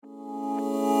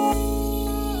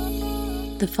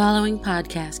The following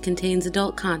podcast contains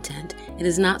adult content. It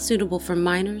is not suitable for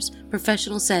minors,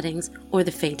 professional settings, or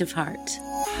the faint of heart.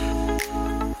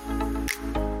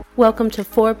 Welcome to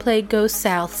Foreplay Goes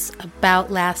South's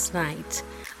About Last Night,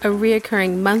 a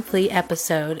reoccurring monthly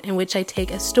episode in which I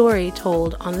take a story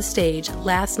told on the stage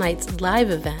last night's live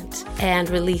event and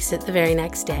release it the very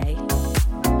next day.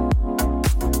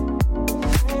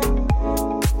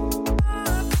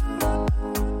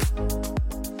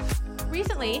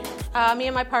 Recently, me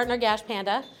and my partner, Gash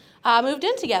Panda, moved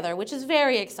in together, which is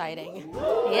very exciting.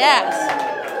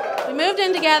 Yes. We moved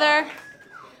in together.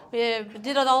 We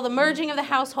did all the merging of the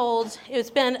households. It's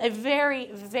been a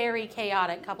very, very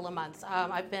chaotic couple of months.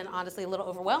 I've been honestly a little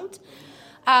overwhelmed.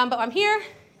 But I'm here,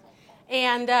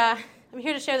 and I'm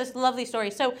here to share this lovely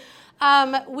story. So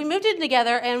we moved in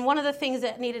together, and one of the things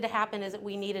that needed to happen is that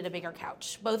we needed a bigger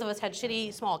couch. Both of us had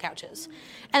shitty, small couches.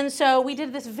 And so we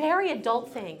did this very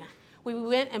adult thing. We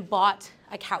went and bought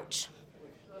a couch.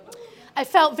 I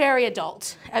felt very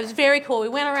adult. It was very cool. We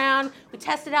went around, we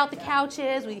tested out the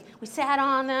couches, we sat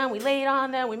on them, we laid on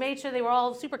them, we made sure they were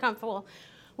all super comfortable.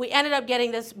 We ended up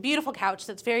getting this beautiful couch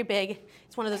that's very big.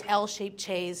 It's one of those L-shaped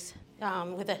chairs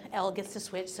with an L gets to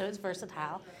switch, so it's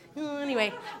versatile.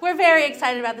 Anyway, we're very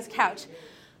excited about this couch.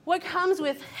 What comes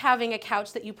with having a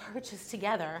couch that you purchase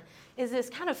together is this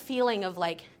kind of feeling of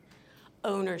like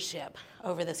ownership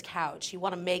over this couch. You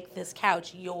want to make this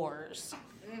couch yours.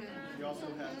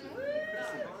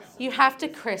 You have to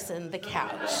christen the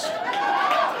couch.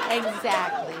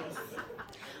 Exactly.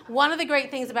 One of the great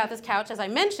things about this couch, as I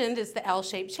mentioned, is the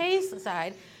L-shaped chaise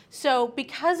side. So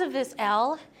because of this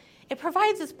L, it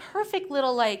provides this perfect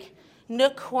little like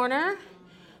nook corner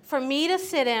for me to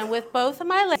sit in with both of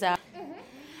my legs up,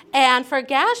 and for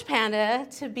Gash Panda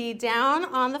to be down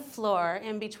on the floor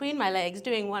in between my legs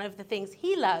doing one of the things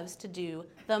he loves to do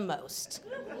the most.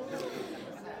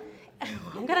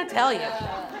 I'm going to tell you.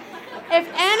 If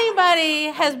anybody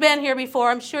has been here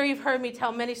before, I'm sure you've heard me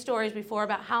tell many stories before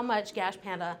about how much Gash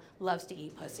Panda loves to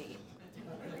eat pussy.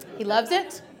 He loves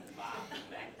it.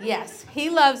 Yes, he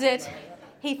loves it.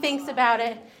 He thinks about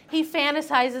it. He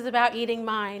fantasizes about eating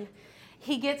mine.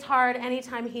 He gets hard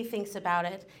anytime he thinks about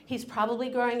it. He's probably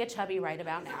growing a chubby right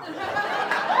about now.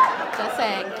 Just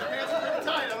saying.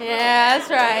 Yeah, that's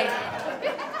right.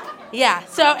 Yeah,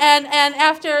 so, and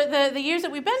after the years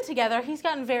that we've been together, he's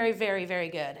gotten very, very, very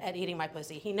good at eating my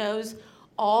pussy. He knows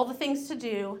all the things to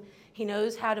do. He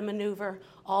knows how to maneuver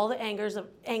all the angles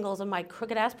of my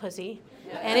crooked-ass pussy.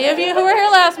 Any of you who were here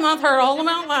last month heard all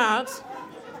about that.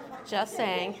 Just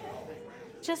saying.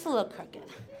 Just a little crooked.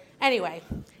 Anyway,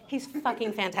 he's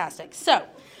fucking fantastic. So,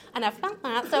 enough about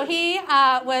that. So he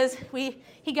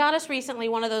got us recently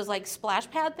one of those like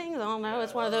splash pad things. I don't know,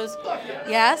 it's one of those,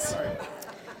 yes,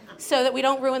 so that we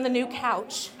don't ruin the new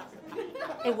couch.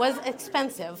 It was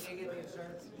expensive.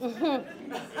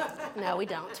 No, we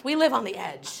don't. We live on the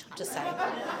edge, just saying.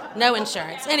 No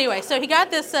insurance. Anyway, so he got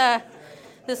this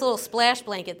little splash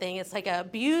blanket thing. It's like a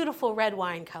beautiful red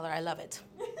wine color. I love it.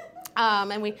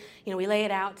 And we lay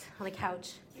it out on the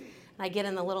couch. I get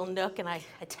in the little nook and I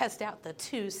test out the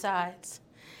two sides.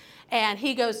 And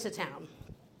he goes to town.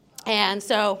 And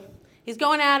so he's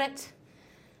going at it.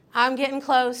 I'm getting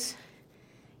close.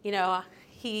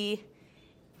 He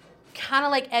kind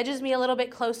of like edges me a little bit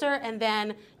closer and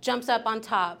then jumps up on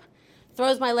top,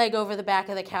 throws my leg over the back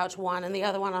of the couch, one, and the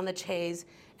other one on the chaise,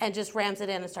 and just rams it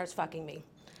in and starts fucking me.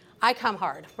 I come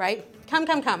hard, right? Come.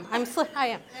 I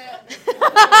am.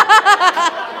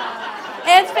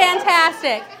 It's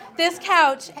fantastic. This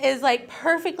couch is like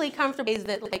perfectly comfortable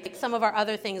that like some of our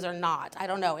other things are not. I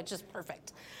don't know, it's just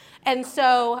perfect. And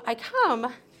so I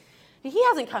come, he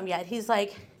hasn't come yet. He's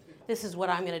like, this is what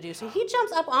I'm gonna do. So he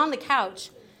jumps up on the couch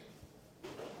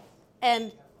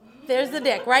and there's the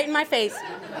dick right in my face.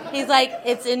 He's like,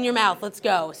 it's in your mouth, let's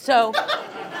go. So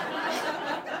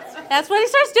that's what he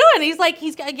starts doing. He's like,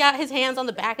 he's got his hands on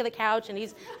the back of the couch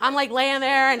and I'm like laying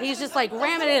there and he's just like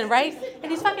ramming it in, right?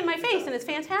 And he's fucking my face and it's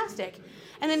fantastic.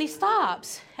 And then he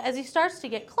stops as he starts to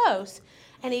get close,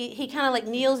 and he kind of like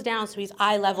kneels down so he's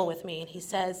eye level with me, and he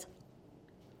says,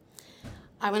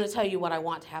 I'm going to tell you what I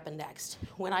want to happen next.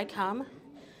 When I come,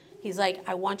 he's like,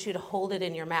 I want you to hold it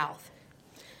in your mouth.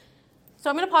 So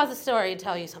I'm going to pause the story and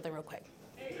tell you something real quick.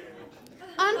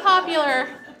 Unpopular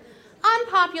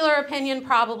opinion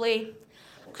probably.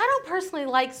 I don't personally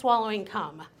like swallowing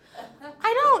cum.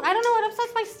 I don't know what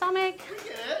upsets my stomach.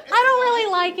 I don't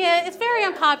really like it. It's very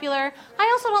unpopular. I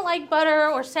also don't like butter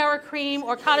or sour cream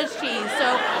or cottage cheese.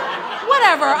 So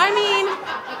whatever. I mean,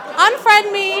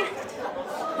 unfriend me.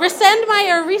 Rescind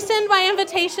my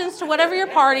invitations to whatever your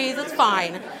parties. It's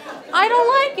fine. I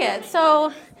don't like it.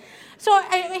 So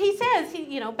he says,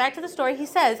 back to the story, he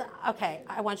says, okay,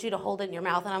 I want you to hold it in your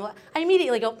mouth. And I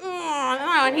immediately go,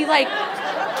 and he's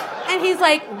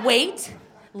like, wait,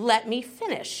 let me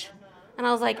finish. And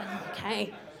I was like,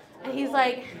 okay. And he's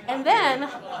like, and then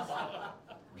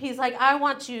he's like, I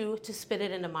want you to spit it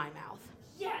into my mouth.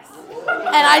 Yes.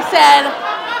 And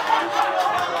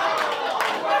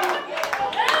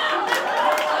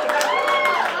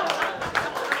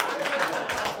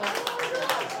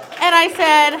I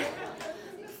said,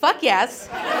 fuck yes.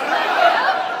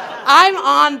 I'm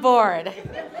on board.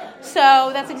 So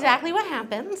that's exactly what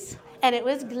happens. And it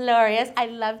was glorious. I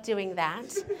love doing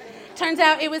that. Turns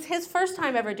out it was his first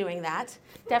time ever doing that.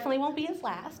 Definitely won't be his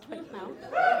last, but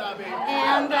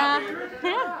And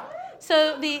yeah.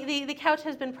 So the couch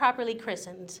has been properly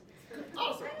christened.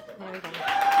 Awesome. There we go.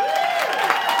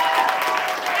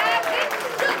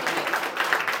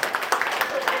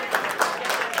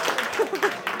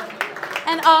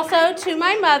 And also to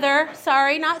my mother,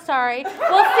 sorry, not sorry.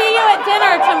 We'll see you at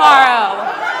dinner tomorrow.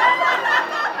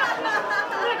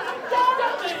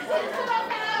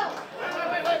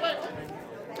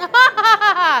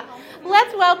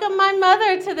 Let's welcome my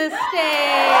mother to the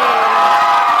stage.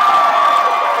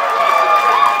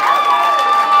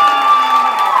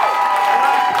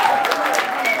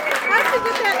 How'd you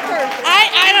get that first?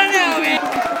 I don't know, man.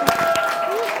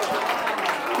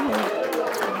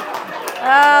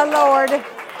 Oh, Lord.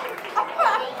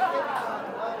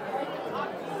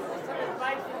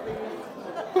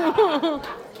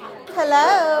 Hello.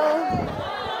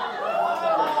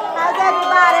 How's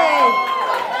everybody?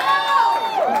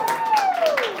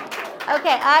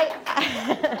 Okay,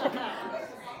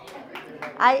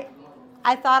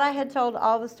 I thought I had told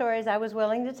all the stories I was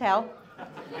willing to tell.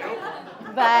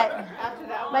 But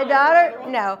my daughter,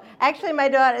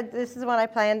 this is one I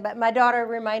planned, but my daughter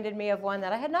reminded me of one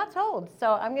that I had not told.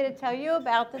 So I'm going to tell you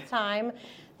about the time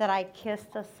that I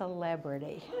kissed a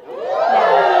celebrity.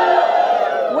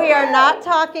 Now, we are not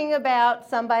talking about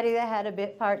somebody that had a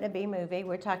bit part in a B movie.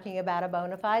 We're talking about a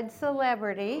bona fide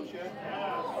celebrity.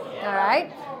 All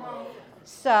right?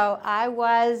 So I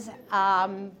was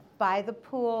by the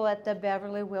pool at the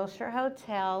Beverly Wilshire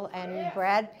Hotel, and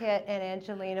Brad Pitt and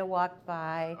Angelina walked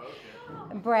by.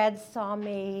 Brad saw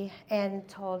me and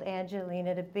told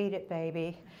Angelina to beat it,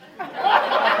 baby. Okay.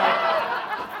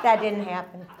 That didn't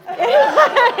happen.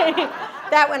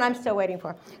 That one I'm still waiting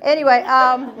for. Anyway,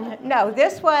 no,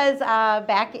 this was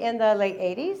back in the late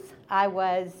 80s. I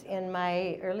was in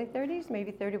my early 30s,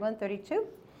 maybe 31, 32.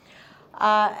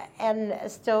 And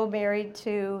still married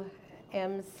to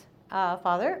M's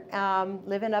father,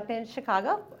 living up in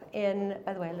Chicago.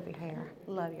 By the way, I love your hair.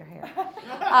 Love your hair.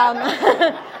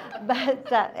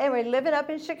 But anyway, living up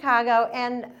in Chicago,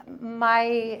 and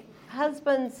my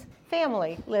husband's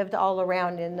family lived all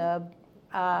around in the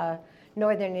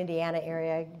northern Indiana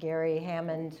area, Gary,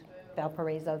 Hammond,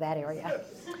 Valparaiso, that area.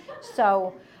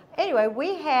 So anyway,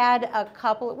 we had a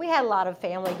lot of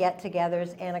family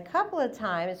get-togethers, and a couple of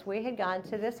times we had gone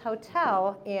to this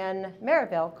hotel in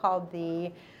Maryville called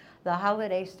the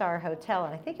Holiday Star Hotel,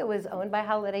 and I think it was owned by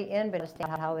Holiday Inn, but it was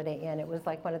Holiday Inn. It was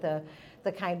like one of the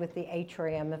kind with the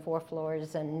atrium, the 4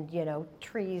 floors, and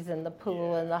trees and the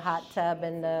pool and the hot tub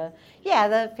and the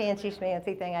fancy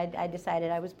schmancy thing. I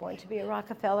decided I was born to be a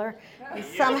Rockefeller, and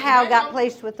somehow got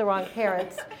placed with the wrong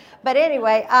parents. But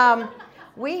anyway,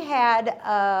 we had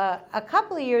a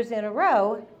couple of years in a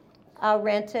row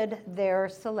rented their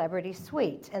celebrity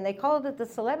suite. And they called it the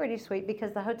celebrity suite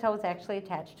because the hotel was actually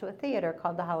attached to a theater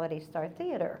called the Holiday Star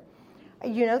Theater.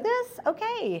 You know this?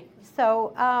 Okay.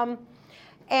 So,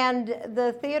 and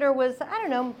the theater was, I don't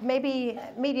know, maybe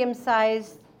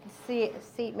medium-sized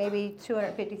seat, maybe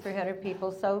 250, 300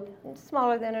 people. So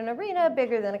smaller than an arena,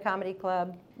 bigger than a comedy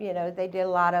club. They did a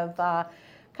lot of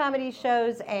comedy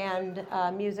shows and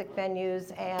music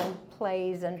venues and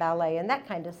plays and ballet and that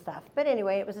kind of stuff. But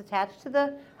anyway, it was attached to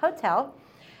the hotel,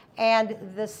 and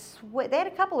they had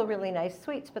a couple of really nice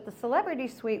suites, but the celebrity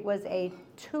suite was a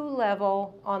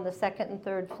 2-level on the 2nd and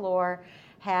 3rd floor,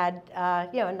 had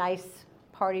a nice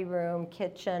party room,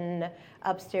 kitchen,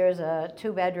 upstairs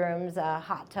 2 bedrooms, a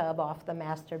hot tub off the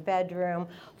master bedroom,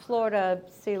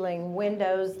 floor-to-ceiling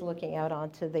windows looking out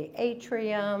onto the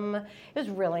atrium. It was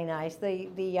really nice. The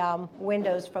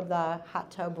windows from the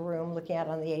hot tub room looking out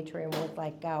on the atrium looked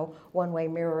like a one-way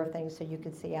mirror thing, so you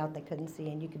could see out, they couldn't see,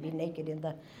 and you could be naked in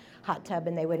the hot tub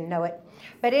and they wouldn't know it.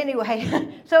 But anyway,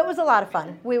 so it was a lot of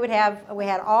fun. We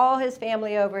had all his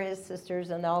family over, his sisters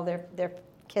and all their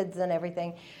kids and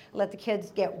everything. Let the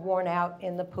kids get worn out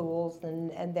in the pools,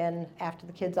 and then after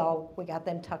the kids we got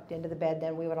them tucked into the bed,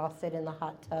 then we would all sit in the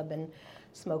hot tub and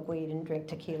smoke weed and drink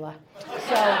tequila.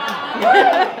 So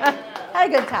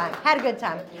Had a good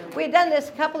time. We had done this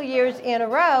a couple of years in a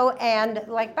row, and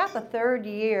like about the third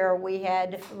year, we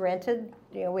had rented,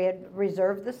 we had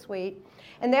reserved the suite.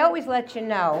 And they always let you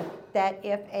know that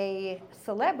if a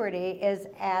celebrity is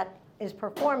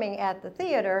performing at the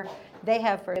theater, they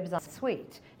have dibs on the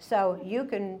suite. So you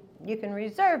can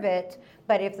reserve it,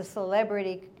 but if the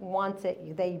celebrity wants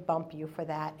it, they bump you for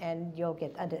that, and you'll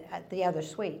get the other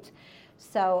suite.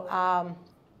 So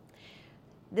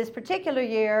this particular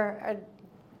year,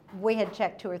 we had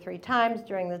checked 2 or 3 times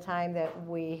during the time that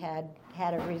we had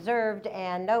it reserved,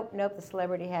 and nope, the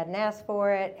celebrity hadn't asked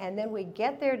for it. And then we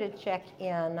get there to check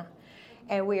in,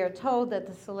 and we are told that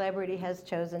the celebrity has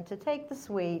chosen to take the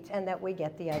suite and that we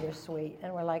get the other suite.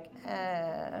 And we're like,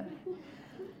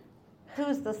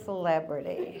 who's the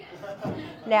celebrity?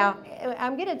 Now,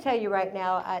 I'm going to tell you right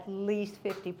now, at least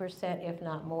 50%, if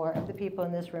not more, of the people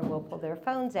in this room will pull their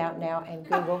phones out now and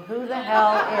Google who the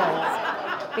hell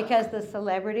is. Because the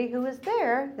celebrity who was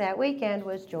there that weekend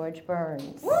was George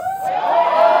Burns. Anybody?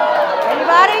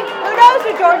 Who knows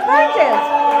who George Burns is?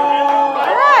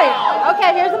 All right.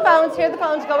 Okay, here's the phones. Here are the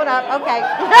phones going up. Okay.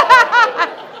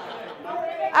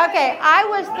 Okay, I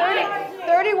was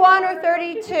 31 or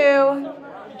 32.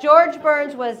 George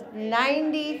Burns was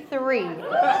 93.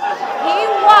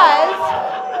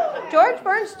 George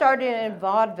Burns started in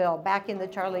vaudeville back in the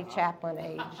Charlie Chaplin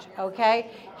age, okay?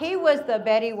 He was the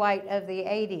Betty White of the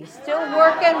 80s, still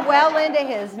working well into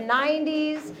his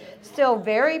 90s, still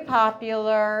very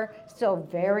popular, still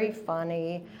very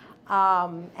funny,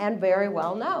 and very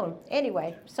well known.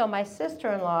 Anyway, so my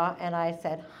sister-in-law and I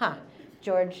said,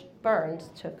 George Burns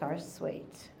took our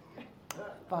suite.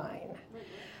 Fine.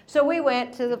 So we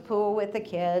went to the pool with the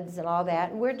kids and all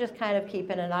that, and we're just kind of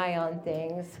keeping an eye on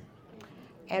things.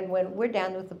 And when we're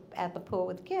down at the pool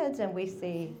with the kids, and we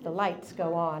see the lights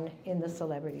go on in the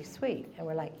celebrity suite, and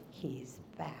we're like, he's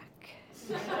back.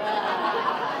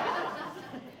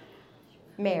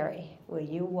 Mary, will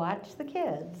you watch the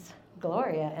kids?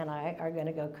 Gloria and I are going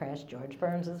to go crash George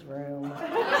Burns' room.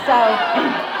 So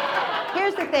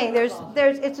here's the thing: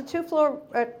 it's a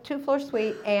two-floor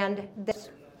suite, and there's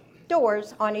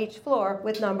doors on each floor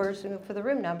with numbers for the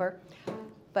room number.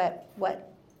 But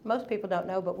what most people don't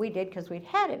know, but we did because we'd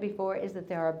had it before, is that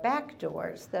there are back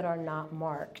doors that are not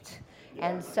marked.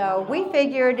 And so we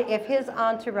figured if his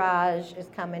entourage is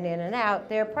coming in and out,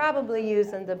 they're probably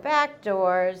using the back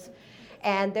doors.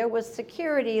 And there was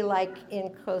security like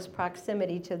in close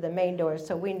proximity to the main doors,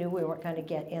 so we knew we weren't going to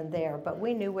get in there. But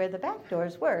we knew where the back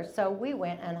doors were, so we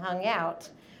went and hung out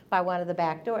by one of the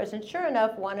back doors. And sure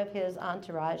enough, one of his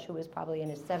entourage, who was probably in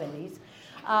his 70s,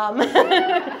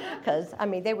 because,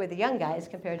 they were the young guys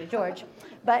compared to George.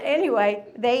 But anyway,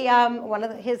 one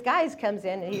of his guys comes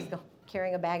in, and he's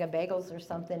carrying a bag of bagels or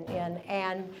something in,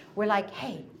 and we're like,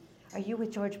 hey, are you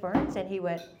with George Burns? And he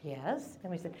went, yes.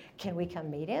 And we said, can we come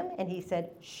meet him? And he said,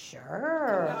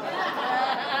 sure.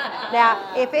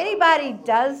 Now, if anybody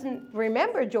doesn't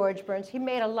remember George Burns, he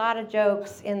made a lot of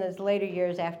jokes in his later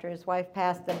years after his wife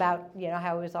passed about,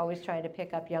 how he was always trying to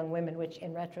pick up young women, which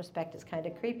in retrospect is kind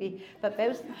of creepy. But it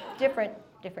was different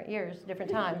years,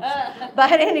 different times.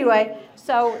 But anyway,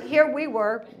 so here we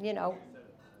were,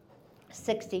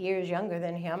 60 years younger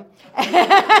than him,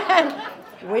 and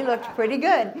we looked pretty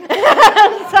good.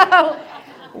 So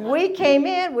we came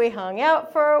in, we hung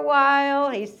out for a while.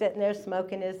 He's sitting there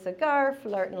smoking his cigar,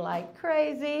 flirting like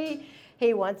crazy.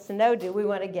 He wants to know, do we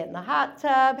want to get in the hot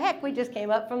tub? Heck, we just came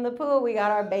up from the pool. We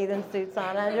got our bathing suits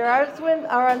on under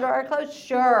our clothes.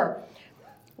 Sure.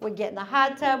 We get in the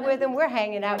hot tub with him. We're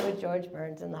hanging out with George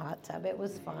Burns in the hot tub. It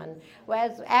was fun.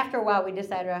 Well, after a while, we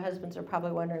decided our husbands are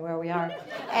probably wondering where we are,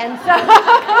 and so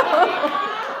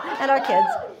and our kids.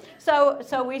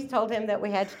 So we told him that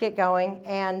we had to get going,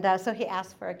 and so he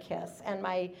asked for a kiss. And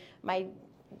my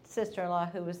sister-in-law,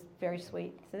 who was very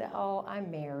sweet, said, "Oh, I'm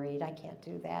married. I can't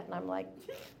do that." And I'm like.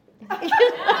 He looks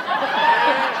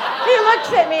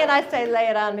at me and I say, lay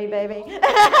it on me, baby. And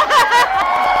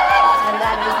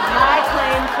that is my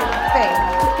claim to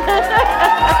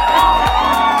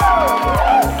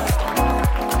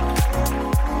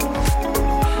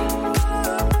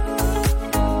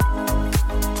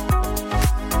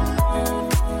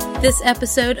fame. This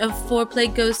episode of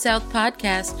Foreplay Goes South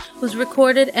podcast was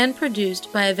recorded and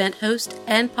produced by event host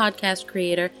and podcast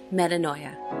creator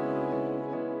Metanoia.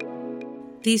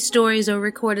 These stories are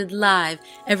recorded live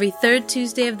every third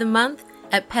Tuesday of the month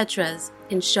at Petra's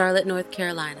in Charlotte, North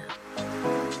Carolina.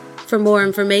 For more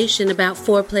information about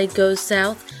Foreplay Goes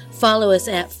South, follow us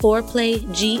at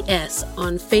ForePlayGS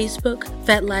on Facebook,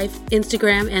 FetLife,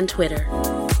 Instagram, and Twitter.